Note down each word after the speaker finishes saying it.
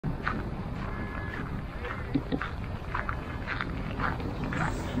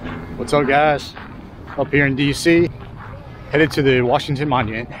What's up, guys? Up here in DC, headed to the Washington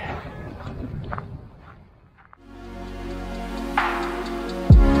Monument.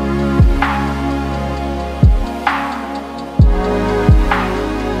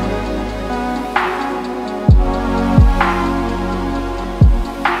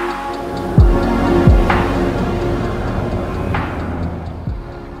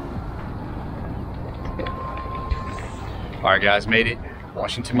 All right, guys, made it.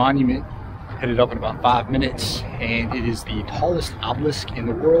 Washington Monument, headed up in about 5 minutes, and it is the tallest obelisk in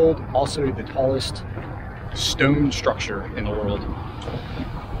the world, also the tallest stone structure in the world.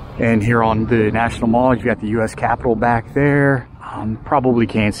 And here on the National Mall, you've got the US Capitol back there. Probably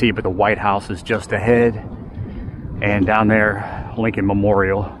can't see it, but the White House is just ahead. And down there, Lincoln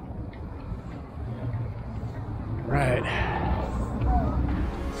Memorial. Right.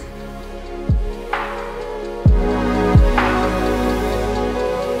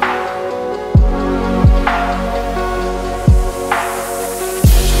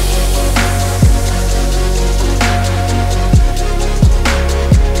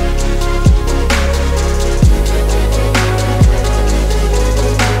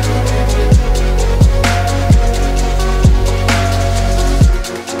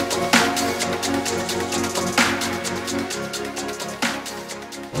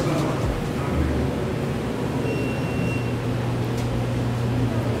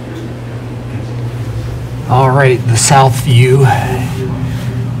 All right, the south view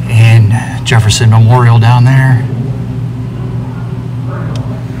and Jefferson Memorial down there.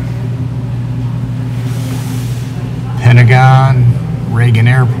 Pentagon, Reagan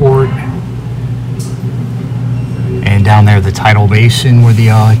Airport, and down there the tidal basin where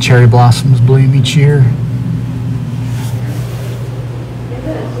the cherry blossoms bloom each year.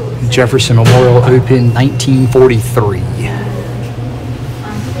 Jefferson Memorial opened 1943.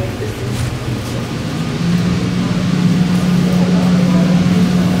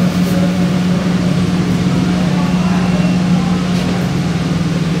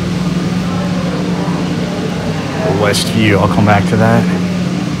 West view, I'll come back to that.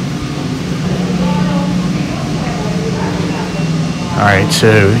 All right, so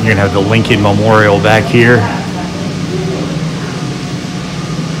you're gonna have the Lincoln Memorial back here.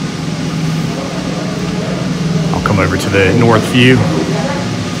 I'll come over to the north view.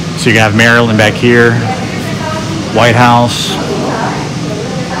 So you're gonna have Maryland back here, White House.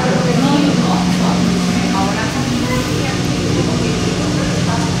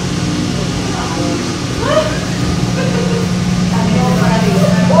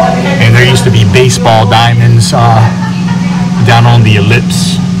 And there used to be baseball diamonds down on the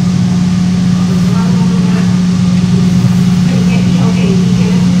ellipse.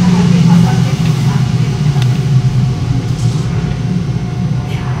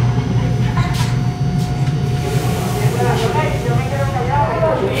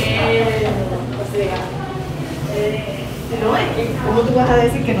 ¿Cómo tú vas a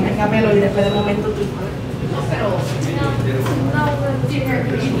decir que no tenga pelo y después de momento tú? No, pero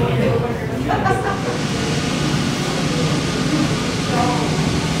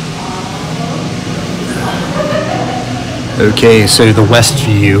Okay, so the west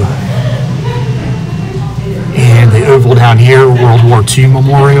view and the oval down here, World War II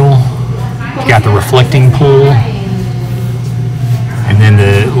Memorial. You got the reflecting pool, and then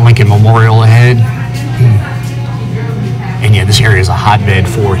the Lincoln Memorial ahead. And yeah, this area is a hotbed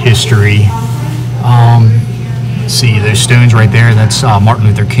for history. See those stones right there? That's Martin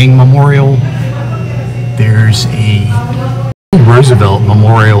Luther King Memorial. There's a Roosevelt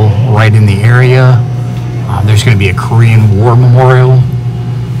Memorial right in the area. There's going to be a Korean War Memorial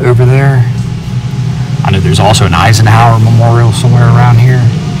over there. I know there's also an Eisenhower Memorial somewhere around here.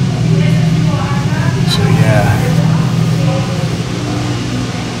 So yeah.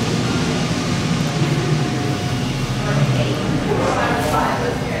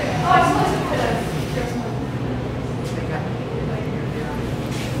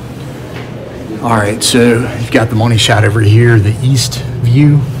 All right, so you've got the money shot over here, the east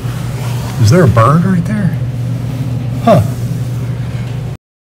view. Is there a bird right there? Huh.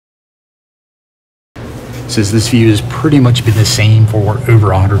 Says this view has pretty much been the same for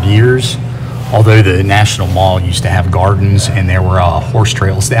over 100 years, although the National Mall used to have gardens and there were horse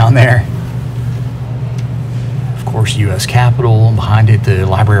trails down there. Of course, US Capitol, behind it the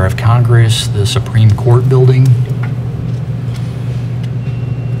Library of Congress, the Supreme Court building.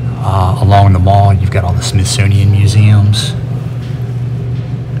 Along the mall, you've got all the Smithsonian museums,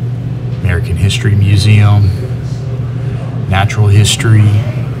 American History Museum, Natural History.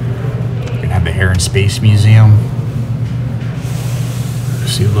 You're gonna have the Air and Space Museum.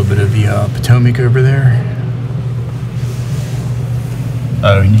 See a little bit of the Potomac over there.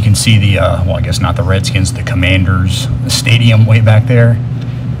 Oh, and you can see the, well, I guess not the Redskins, the Commanders, the stadium way back there.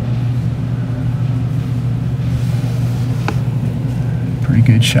 Pretty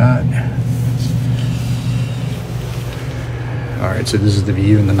good shot. All right, so this is the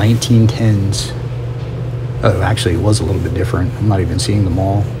view in the 1910s. Oh, actually, it was a little bit different. I'm not even seeing them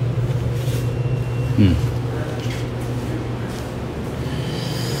all.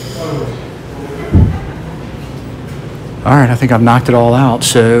 All right, I think I've knocked it all out.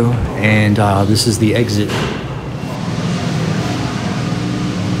 So, and this is the exit.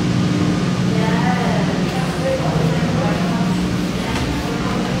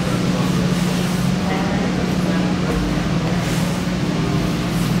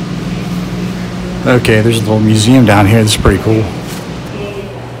 Okay, there's a little museum down here. This is pretty cool.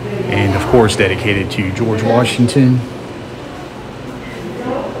 And of course, dedicated to George Washington.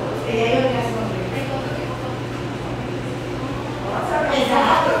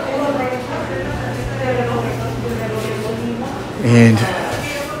 And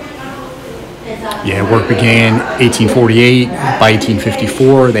yeah, work began 1848. By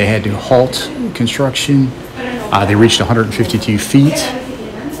 1854, they had to halt construction. They reached 152 feet.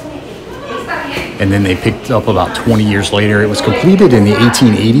 And then they picked up about 20 years later. It was completed in the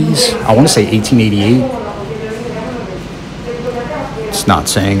 1880s. I want to say 1888. It's not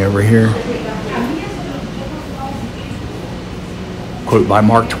saying over here. Quote by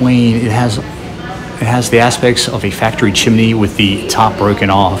Mark Twain, it has the aspects of a factory chimney with the top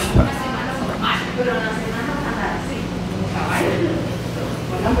broken off.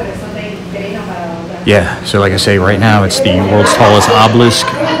 Yeah, so like I say, right now it's the world's tallest obelisk,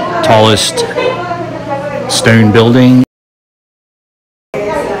 tallest stone building,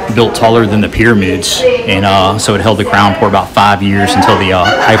 built taller than the pyramids, and so it held the crown for about 5 years until the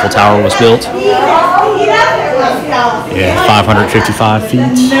Eiffel Tower was built. Yeah, 555 feet.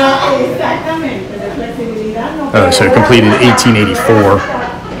 Oh, so completed 1884.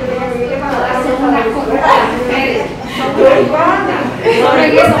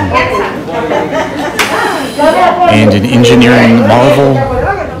 And an engineering marvel.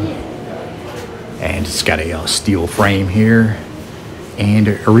 And it's got a steel frame here. And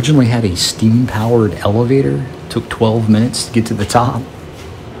it originally had a steam-powered elevator. Took 12 minutes to get to the top.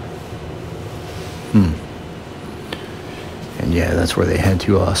 And yeah, that's where they had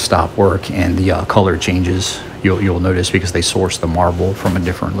to stop work, and the color changes. You'll notice because they sourced the marble from a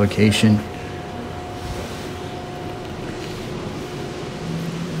different location.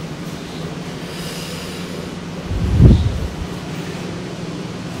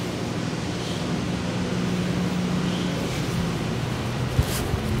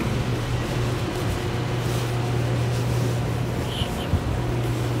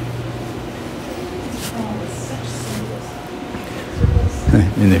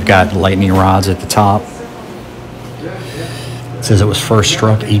 And they've got lightning rods at the top. It says it was first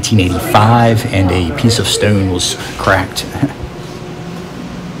struck 1885 and a piece of stone was cracked.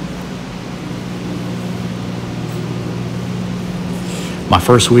 My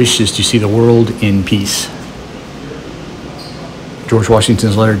first wish is to see the world in peace. George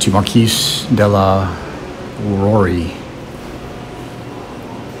Washington's letter to Marquis de la Rory.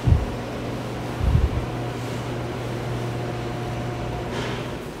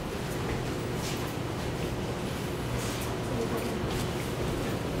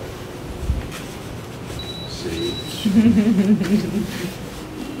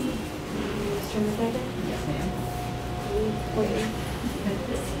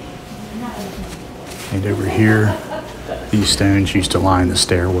 And over here, these stones used to line the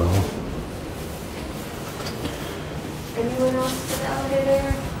stairwell.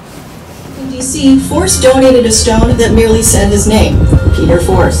 In D.C., Force donated a stone that merely said his name, Peter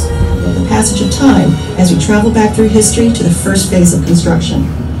Force. With the passage of time, as we travel back through history to the first phase of construction.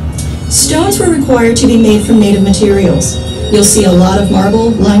 Stones were required to be made from native materials. You'll see a lot of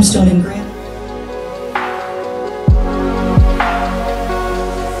marble, limestone, and granite.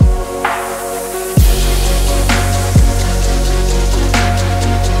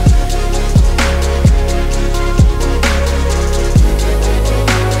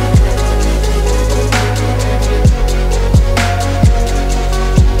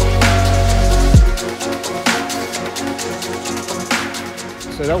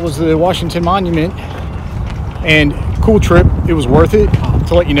 So that was the Washington Monument, and cool trip. It was worth it.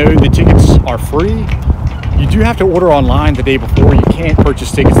 To let you know, the tickets are free. You do have to order online the day before. You can't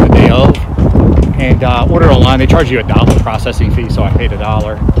purchase tickets the day of. And order online. They charge you $1 processing fee, so I paid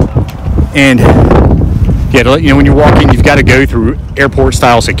 $1. And yeah, to let you know, when you're walking, you've got to go through airport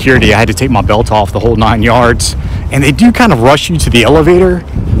style security. I had to take my belt off the whole 9 yards, and they do kind of rush you to the elevator.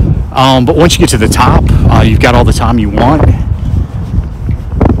 But once you get to the top, you've got all the time you want.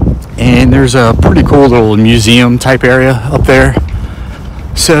 And there's a pretty cool little museum type area up there.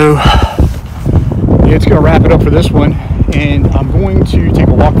 So yeah, it's gonna wrap it up for this one. And I'm going to take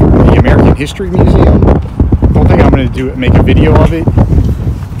a walk through the American History Museum. Don't think I'm gonna make a video of it.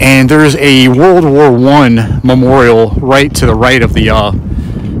 And there's a World War I memorial right to the right of the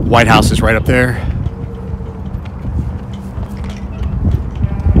White House is right up there.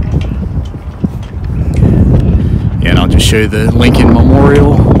 Yeah, and I'll just show you the Lincoln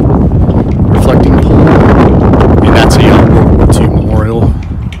Memorial reflecting pole. And that's a World War II memorial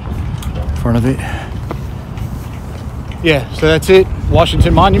in front of it. Yeah, so that's it.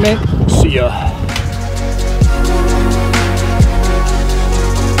 Washington Monument. See ya.